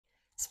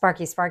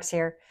Sparky Sparks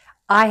here.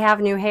 I have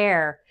new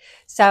hair.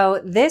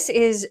 So this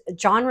is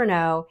Jon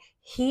Renau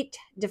Heat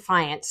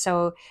Defiant.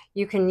 So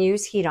you can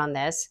use heat on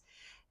this.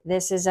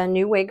 This is a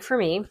new wig for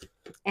me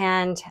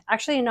and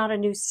actually not a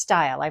new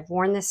style. I've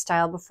worn this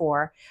style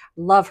before.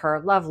 Love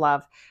her, love,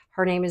 love.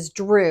 Her name is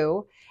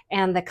Drew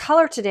and the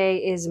color today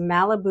is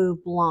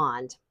Malibu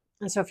Blonde.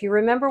 And so if you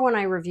remember when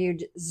I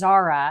reviewed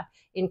Zara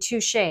in 2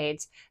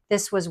 shades,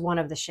 this was one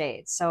of the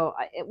shades. So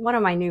one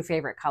of my new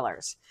favorite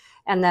colors.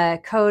 And the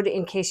code,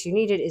 in case you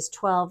need it, is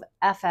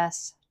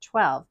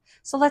 12FS12.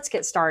 So let's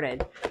get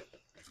started.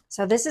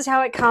 So this is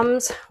how it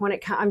comes when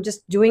it comes. I'm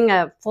just doing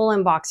a full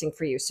unboxing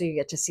for you so you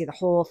get to see the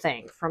whole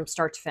thing from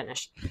start to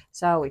finish.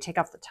 So we take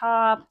off the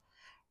top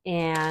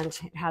and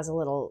it has a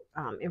little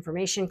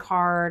information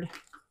card,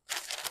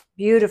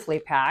 beautifully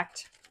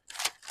packed.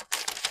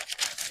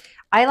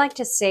 I like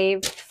to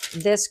save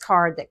this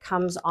card that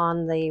comes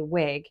on the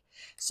wig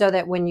so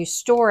that when you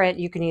store it,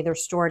 you can either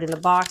store it in the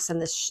box,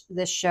 and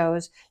this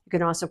shows. You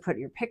can also put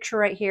your picture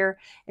right here.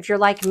 If you're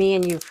like me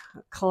and you've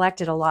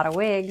collected a lot of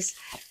wigs,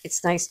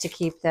 it's nice to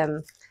keep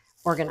them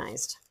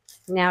organized.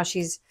 Now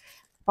she's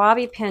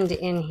bobby pinned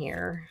in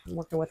here. I'm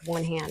working with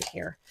one hand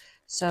here.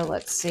 So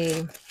let's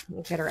see,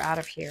 we'll get her out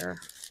of here.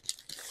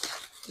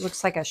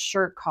 Looks like a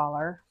shirt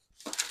collar,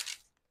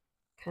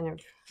 kind of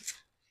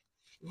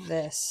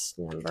this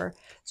number.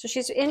 So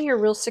she's in here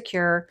real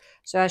secure.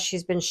 So as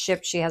she's been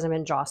shipped, she hasn't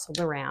been jostled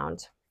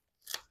around.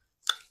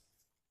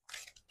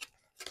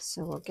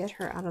 So we'll get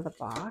her out of the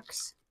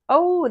box.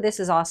 Oh, this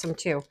is awesome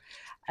too.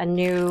 A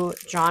new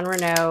Jon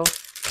Renau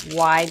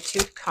wide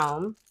tooth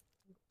comb.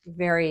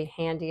 Very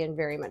handy and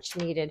very much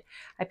needed.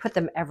 I put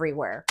them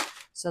everywhere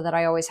so that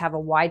I always have a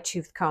wide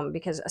tooth comb,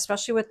 because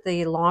especially with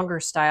the longer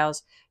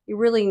styles, you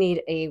really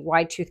need a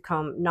wide tooth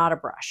comb, not a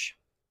brush.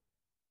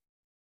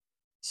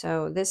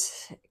 So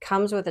this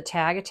comes with a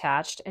tag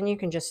attached and you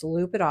can just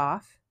loop it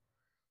off.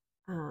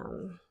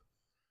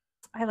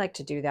 I like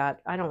to do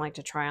that. I don't like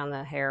to try on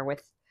the hair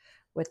with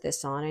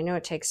this on. I know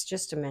it takes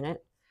just a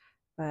minute,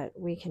 but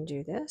we can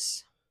do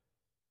this.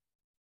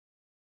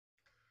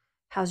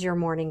 How's your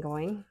morning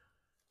going?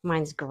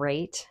 Mine's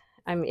great.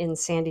 I'm in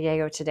San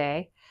Diego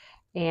today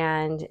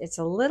and it's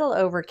a little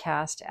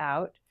overcast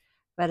out,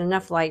 but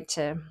enough light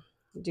to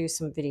do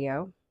some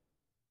video.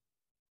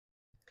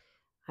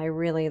 I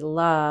really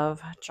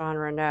love Jon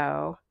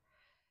Renau.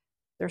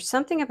 There's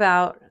something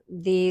about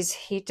these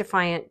heat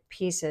defiant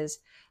pieces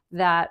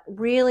that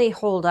really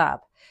hold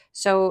up.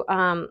 So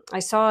I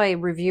saw a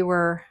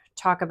reviewer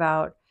talk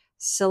about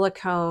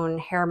silicone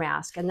hair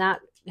mask, and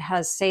that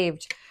has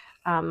saved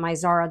my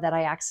Zara that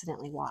I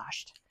accidentally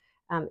washed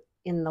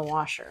in the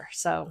washer.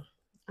 So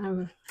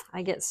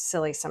I get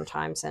silly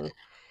sometimes and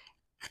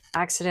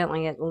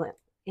accidentally it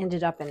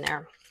ended up in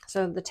there.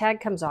 So the tag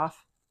comes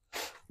off.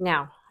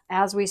 Now,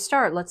 as we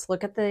start, let's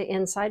look at the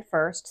inside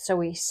first. So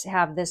we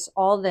have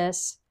all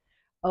this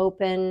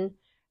open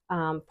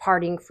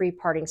free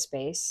parting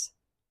space.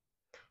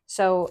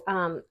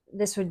 So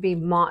this would be,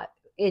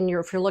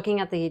 if you're looking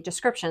at the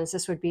descriptions,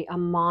 this would be a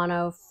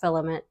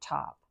monofilament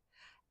top.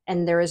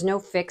 And there is no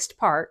fixed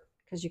part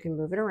because you can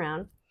move it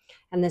around.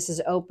 And this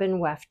is open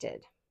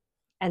wefted.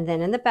 And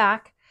then in the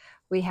back,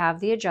 we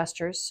have the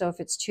adjusters. So if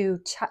it's too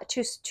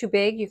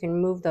big, you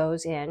can move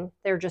those in.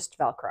 They're just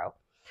Velcro.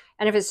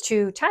 And if it's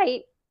too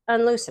tight,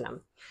 unloosen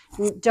them.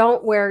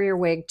 Don't wear your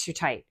wig too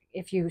tight.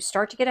 If you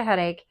start to get a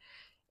headache,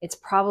 it's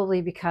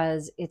probably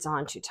because it's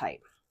on too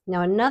tight.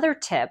 Now, another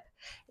tip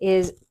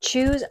is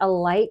choose a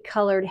light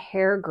colored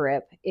hair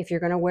grip if you're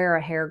going to wear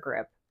a hair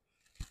grip,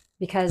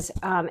 because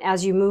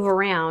as you move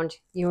around,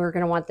 you're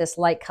going to want this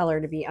light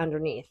color to be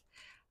underneath.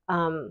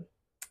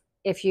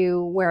 If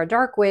you wear a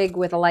dark wig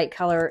with a light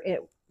color,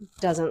 it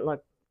doesn't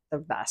look the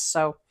best.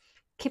 So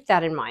keep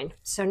that in mind.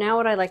 So now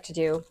what I like to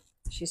do,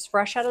 she's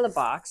fresh out of the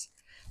box.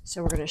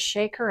 So we're going to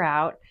shake her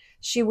out.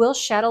 She will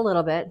shed a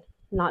little bit,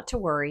 not to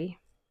worry.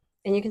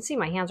 And you can see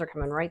my hands are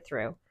coming right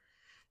through.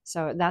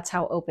 So that's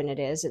how open it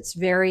is. It's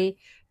very,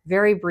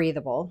 very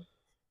breathable.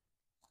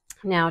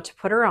 Now to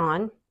put her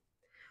on,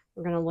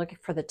 we're going to look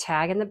for the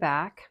tag in the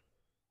back.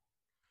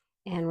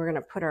 And we're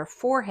going to put our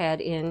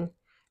forehead in.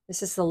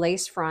 This is the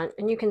lace front.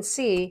 And you can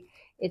see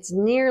it's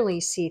nearly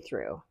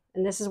see-through.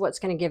 And this is what's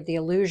going to give the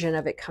illusion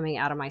of it coming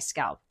out of my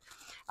scalp.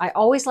 I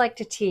always like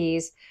to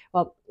tease,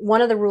 well,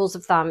 one of the rules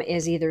of thumb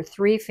is either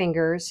 3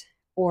 fingers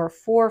or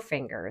 4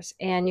 fingers.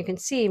 And you can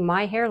see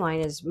my hairline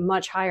is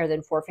much higher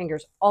than 4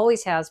 fingers,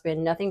 always has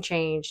been, nothing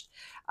changed.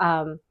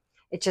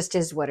 It just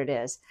is what it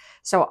is.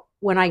 So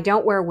when I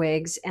don't wear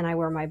wigs and I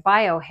wear my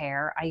bio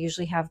hair, I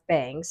usually have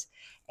bangs.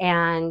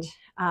 And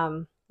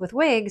with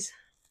wigs,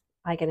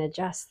 I can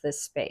adjust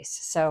this space.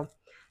 So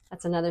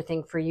that's another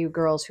thing for you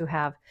girls who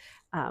have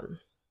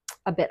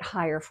a bit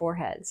higher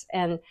foreheads.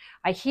 And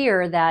I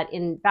hear that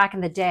back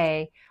in the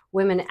day,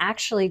 women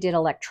actually did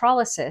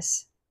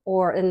electrolysis,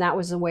 and that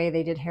was the way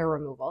they did hair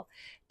removal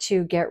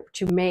to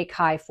make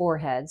high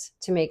foreheads,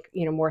 to make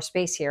more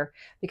space here,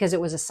 because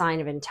it was a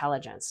sign of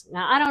intelligence.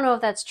 Now I don't know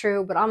if that's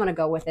true, but I'm going to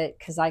go with it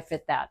because I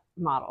fit that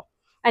model.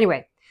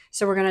 Anyway,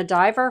 so we're going to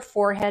dive our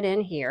forehead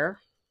in here.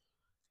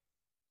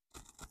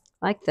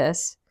 like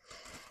this,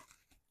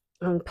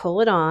 and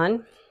pull it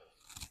on,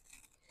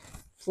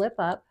 flip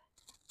up.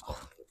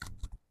 Oh,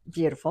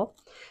 beautiful.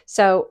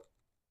 So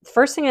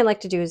first thing I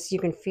like to do is you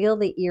can feel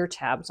the ear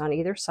tabs on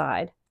either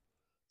side.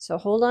 So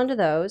hold on to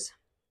those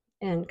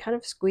and kind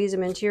of squeeze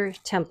them into your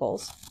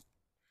temples.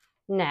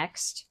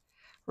 Next,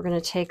 we're going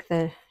to take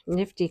the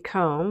nifty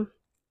comb,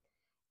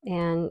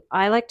 and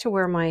I like to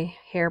wear my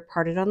hair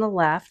parted on the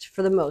left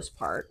for the most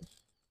part.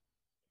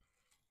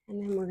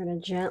 And then we're going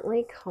to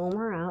gently comb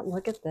her out.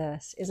 Look at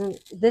this.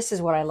 This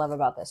is what I love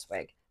about this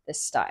wig,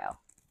 this style.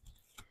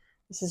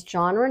 This is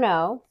Jon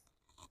Renau.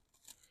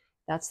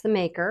 That's the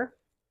maker.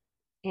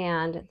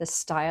 And the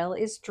style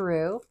is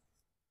Drew.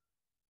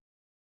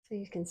 So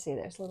you can see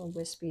there's little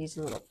wispies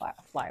and little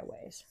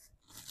flyaways.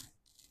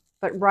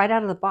 But right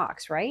out of the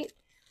box, right?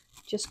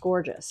 Just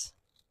gorgeous.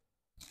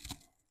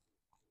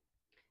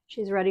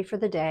 She's ready for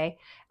the day.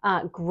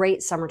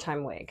 Great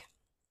summertime wig.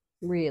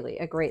 Really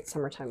a great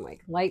summertime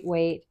wig.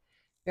 Lightweight,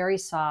 very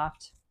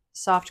soft,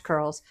 soft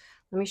curls.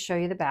 Let me show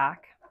you the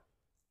back.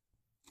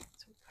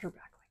 So put her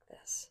back like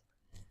this,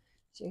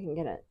 so you can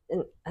get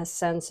a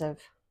sense of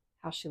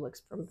how she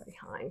looks from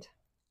behind.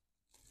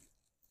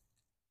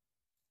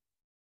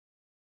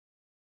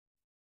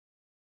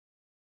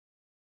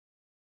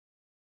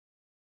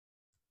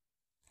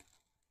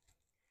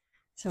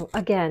 So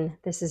again,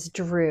 this is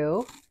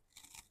Drew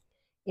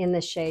in the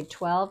shade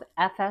 12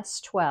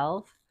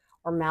 FS12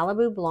 or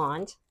Malibu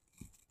Blonde.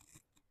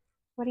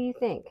 What do you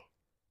think?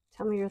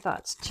 Tell me your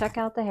thoughts. Check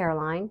out the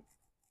hairline.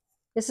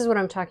 This is what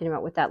I'm talking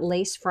about with that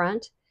lace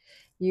front.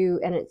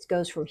 And it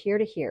goes from here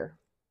to here.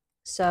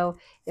 So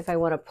if I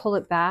want to pull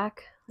it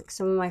back, like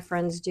some of my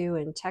friends do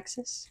in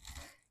Texas,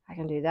 I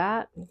can do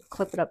that and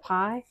clip it up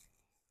high.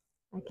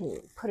 I can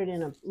put it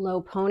in a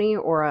low pony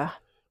or a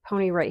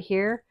pony right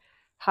here,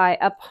 high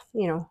up,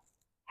 you know,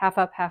 half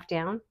up, half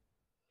down.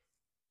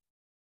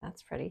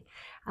 That's pretty.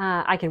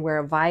 I can wear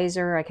a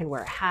visor. I can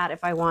wear a hat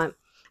if I want.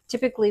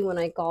 Typically when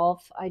I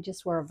golf, I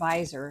just wear a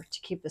visor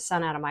to keep the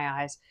sun out of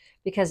my eyes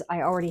because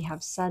I already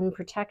have sun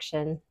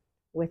protection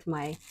with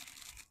my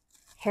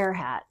hair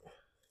hat.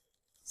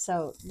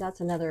 So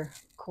that's another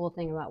cool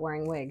thing about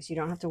wearing wigs. You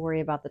don't have to worry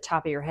about the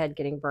top of your head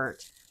getting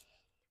burnt.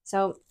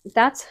 So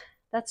that's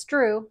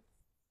Drew.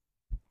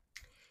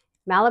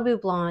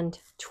 Malibu Blonde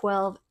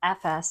 12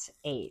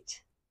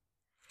 FS8.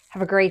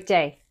 Have a great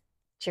day.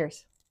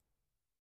 Cheers.